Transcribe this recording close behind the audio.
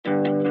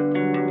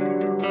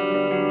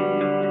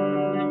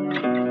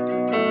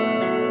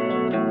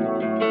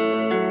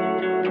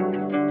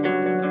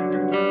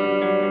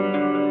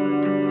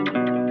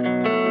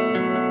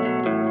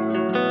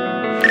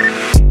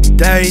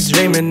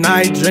daydreaming,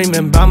 night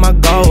dreaming about my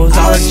goals,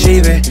 I'll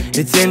achieve it.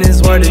 It's in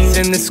his word, it's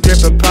in the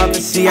script of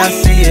prophecy, I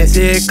see it.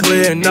 See it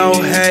clear, no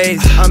haze.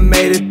 I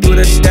made it through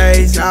the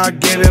days, I'll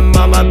give him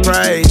all my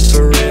praise.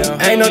 For real,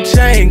 ain't no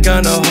chain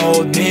gonna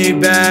hold me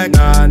back.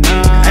 Nah,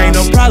 nah. Ain't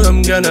no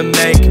problem gonna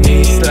make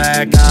me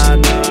slack. Nah,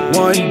 nah.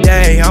 One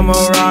day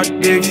I'ma rock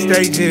big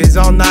stages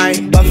all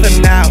night, but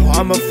for now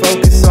I'ma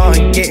focus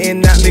on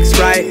getting that mix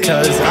right.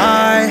 Cause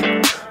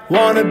I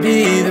wanna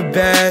be the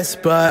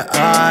best, but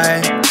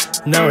I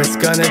know it's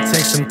gonna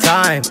take some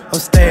time. I'm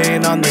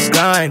staying on the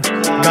grind,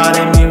 God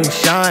in me we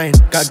shine.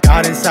 Got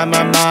God inside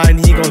my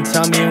mind, he gon'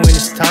 tell me when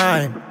it's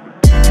time.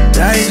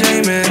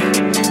 Daydreaming,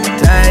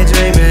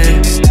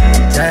 daydreaming,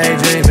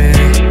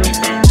 daydreaming,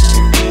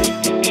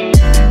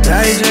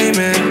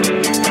 daydreaming,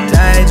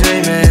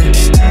 daydreaming,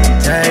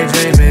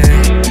 daydreaming.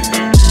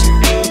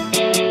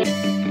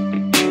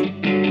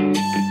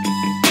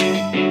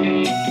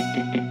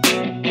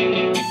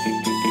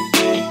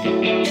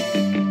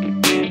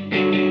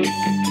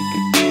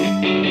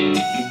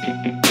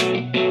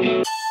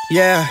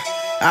 Yeah,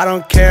 I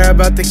don't care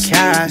about the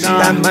cash,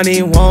 that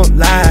money won't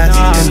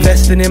last.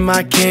 Investing in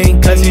my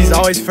king, cause he's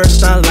always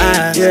first not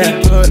last.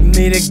 He put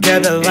me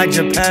together like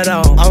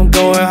Geppetto. I'm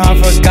going hard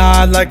for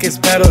God like it's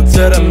pedal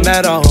to the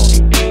metal.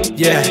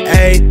 Yeah,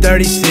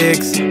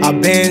 836,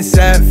 I've been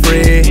set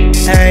free.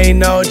 Ain't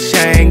no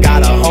chain,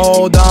 got a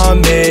hold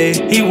on me.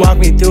 He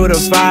walked me through the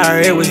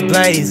fire, it was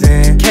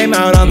blazing. Came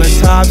out on the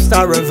top,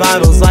 start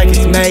revivals like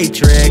it's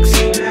Matrix.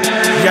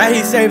 Yeah,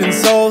 he's saving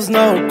souls,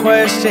 no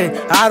question.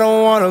 I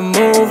don't wanna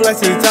move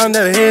unless it's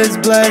under his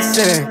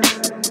blessing.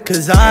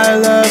 Cause I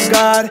love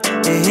God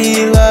and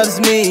he loves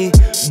me,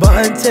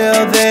 but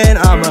until then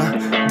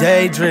I'ma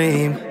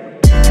daydream.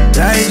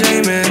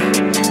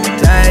 Daydreaming,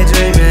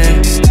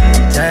 daydreaming,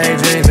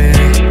 daydreaming.